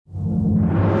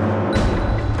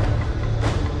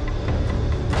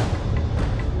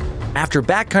After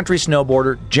backcountry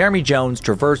snowboarder Jeremy Jones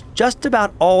traversed just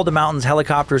about all the mountains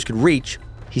helicopters could reach,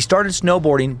 he started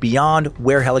snowboarding beyond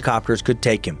where helicopters could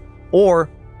take him or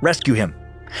rescue him.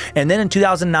 And then in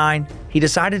 2009, he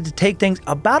decided to take things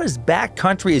about as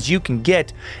backcountry as you can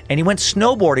get, and he went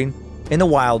snowboarding in the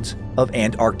wilds of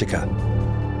Antarctica.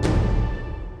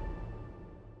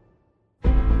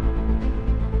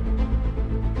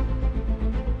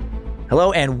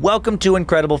 Hello and welcome to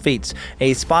Incredible Feats,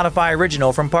 a Spotify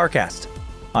original from Parcast.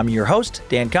 I'm your host,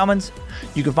 Dan Cummins.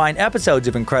 You can find episodes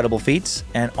of Incredible Feats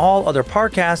and all other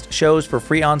Parcast shows for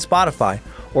free on Spotify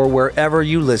or wherever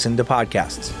you listen to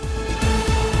podcasts.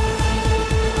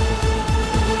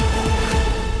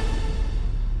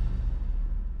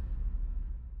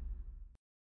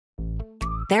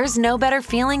 There's no better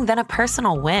feeling than a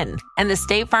personal win, and the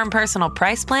State Farm Personal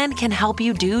Price Plan can help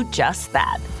you do just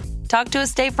that. Talk to a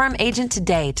State Farm agent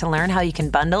today to learn how you can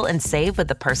bundle and save with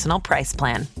the Personal Price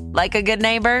Plan. Like a good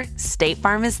neighbor, State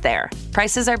Farm is there.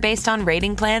 Prices are based on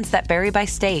rating plans that vary by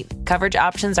state. Coverage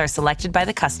options are selected by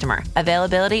the customer.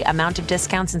 Availability, amount of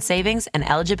discounts and savings, and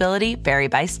eligibility vary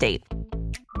by state.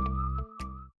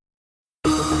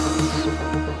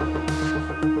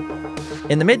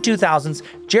 In the mid-2000s,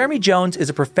 Jeremy Jones is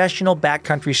a professional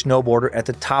backcountry snowboarder at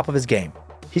the top of his game.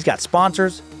 He's got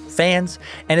sponsors, fans,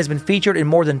 and has been featured in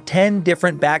more than 10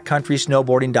 different backcountry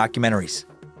snowboarding documentaries.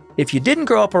 If you didn't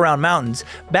grow up around mountains,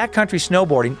 backcountry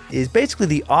snowboarding is basically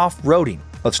the off-roading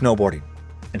of snowboarding.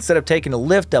 Instead of taking a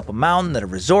lift up a mountain at a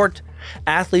resort,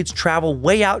 athletes travel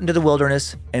way out into the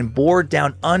wilderness and board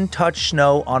down untouched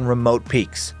snow on remote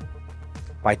peaks.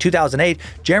 By 2008,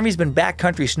 Jeremy's been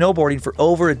backcountry snowboarding for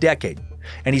over a decade,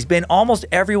 and he's been almost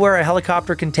everywhere a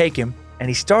helicopter can take him, and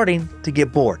he's starting to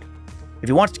get bored. If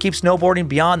he wants to keep snowboarding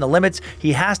beyond the limits,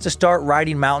 he has to start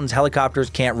riding mountains helicopters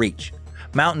can't reach.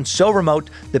 Mountains so remote,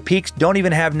 the peaks don't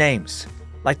even have names,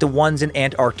 like the ones in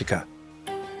Antarctica.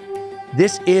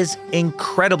 This is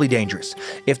incredibly dangerous.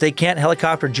 If they can't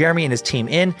helicopter Jeremy and his team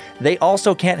in, they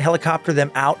also can't helicopter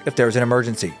them out if there's an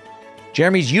emergency.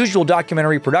 Jeremy's usual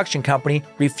documentary production company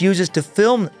refuses to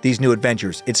film these new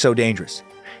adventures. It's so dangerous.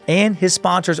 And his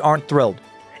sponsors aren't thrilled.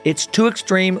 It's too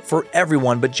extreme for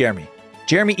everyone but Jeremy.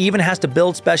 Jeremy even has to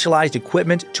build specialized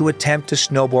equipment to attempt to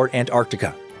snowboard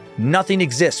Antarctica. Nothing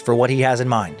exists for what he has in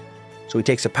mind. So he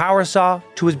takes a power saw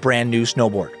to his brand new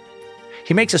snowboard.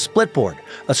 He makes a split board,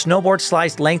 a snowboard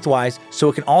sliced lengthwise so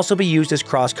it can also be used as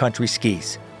cross-country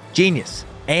skis. Genius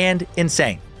and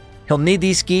insane. He'll need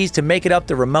these skis to make it up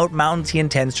the remote mountains he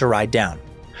intends to ride down.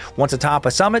 Once atop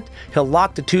a summit, he'll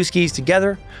lock the two skis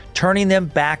together, turning them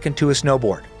back into a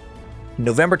snowboard. In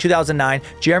November 2009,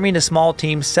 Jeremy and a small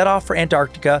team set off for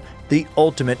Antarctica, the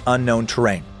ultimate unknown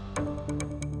terrain.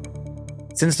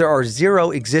 Since there are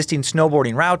zero existing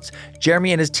snowboarding routes,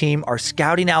 Jeremy and his team are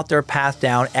scouting out their path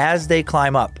down as they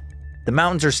climb up. The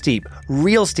mountains are steep,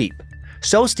 real steep.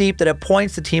 So steep that at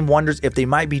points the team wonders if they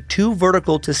might be too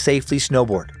vertical to safely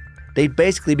snowboard. They'd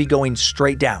basically be going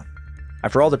straight down.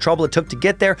 After all the trouble it took to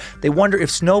get there, they wonder if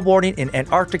snowboarding in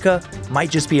Antarctica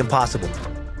might just be impossible.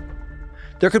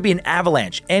 There could be an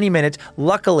avalanche any minute.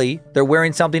 Luckily, they're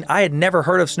wearing something I had never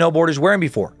heard of snowboarders wearing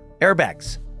before: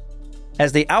 airbags.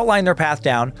 As they outline their path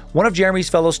down, one of Jeremy's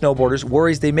fellow snowboarders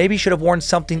worries they maybe should have worn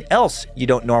something else you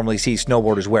don't normally see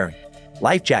snowboarders wearing: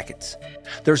 life jackets.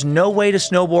 There's no way to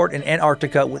snowboard in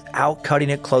Antarctica without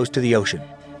cutting it close to the ocean.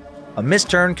 A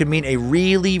misturn could mean a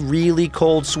really, really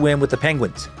cold swim with the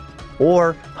penguins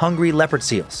or hungry leopard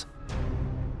seals.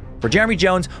 For Jeremy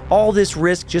Jones, all this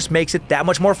risk just makes it that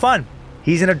much more fun.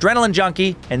 He's an adrenaline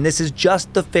junkie, and this is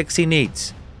just the fix he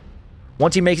needs.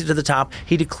 Once he makes it to the top,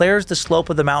 he declares the slope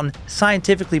of the mountain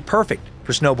scientifically perfect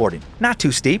for snowboarding. Not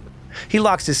too steep. He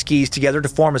locks his skis together to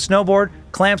form a snowboard,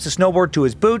 clamps the snowboard to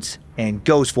his boots, and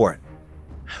goes for it.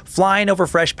 Flying over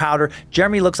fresh powder,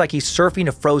 Jeremy looks like he's surfing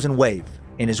a frozen wave.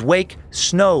 In his wake,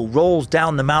 snow rolls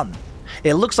down the mountain.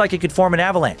 It looks like it could form an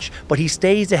avalanche, but he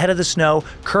stays ahead of the snow,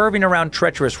 curving around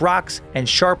treacherous rocks and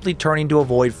sharply turning to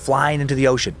avoid flying into the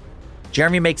ocean.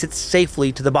 Jeremy makes it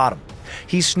safely to the bottom.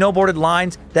 He's snowboarded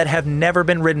lines that have never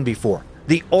been ridden before,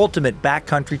 the ultimate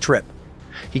backcountry trip.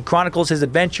 He chronicles his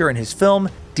adventure in his film,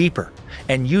 Deeper,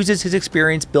 and uses his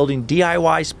experience building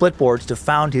DIY splitboards to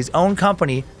found his own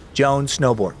company, Jones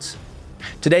Snowboards.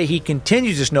 Today, he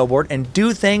continues to snowboard and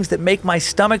do things that make my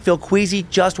stomach feel queasy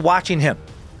just watching him.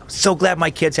 I'm so glad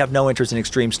my kids have no interest in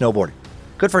extreme snowboarding.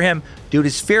 Good for him. Dude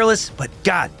is fearless, but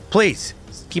God, please,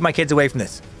 keep my kids away from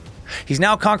this. He's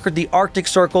now conquered the Arctic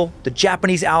Circle, the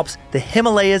Japanese Alps, the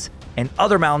Himalayas, and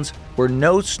other mountains where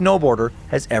no snowboarder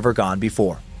has ever gone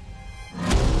before.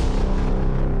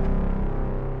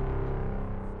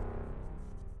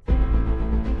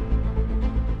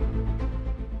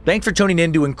 Thanks for tuning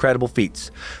in to Incredible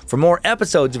Feats. For more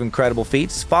episodes of Incredible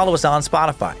Feats, follow us on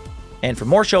Spotify. And for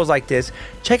more shows like this,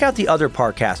 check out the other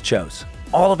Parcast shows,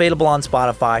 all available on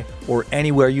Spotify or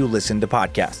anywhere you listen to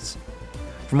podcasts.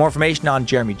 For more information on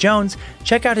Jeremy Jones,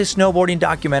 check out his snowboarding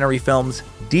documentary films,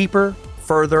 Deeper,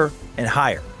 Further, and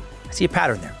Higher. I see a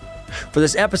pattern there. For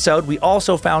this episode, we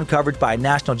also found coverage by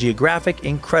National Geographic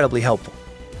incredibly helpful.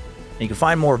 And you can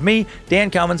find more of me, Dan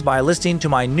Cummins, by listening to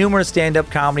my numerous stand-up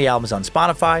comedy albums on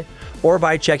Spotify, or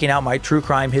by checking out my true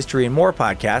crime, history, and more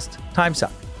podcast, Time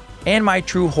Suck, and my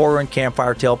true horror and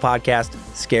campfire tale podcast,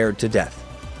 Scared to Death.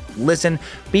 Listen,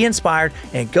 be inspired,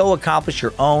 and go accomplish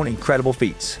your own incredible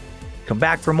feats. Come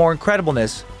back for more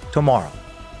incredibleness tomorrow.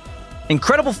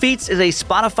 Incredible Feats is a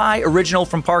Spotify original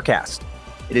from Parcast.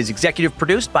 It is executive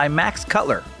produced by Max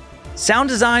Cutler. Sound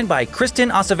design by Kristen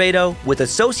Acevedo with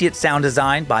associate sound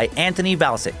design by Anthony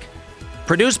Valsic.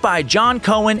 Produced by John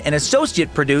Cohen and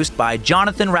associate produced by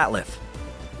Jonathan Ratliff.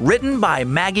 Written by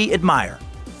Maggie Admire.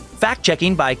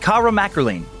 Fact-checking by Kara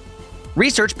Mackerlin.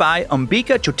 Research by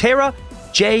Umbika Chotera,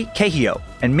 Jay Cahio,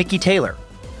 and Mickey Taylor.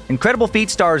 Incredible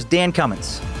Feats stars Dan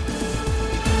Cummins.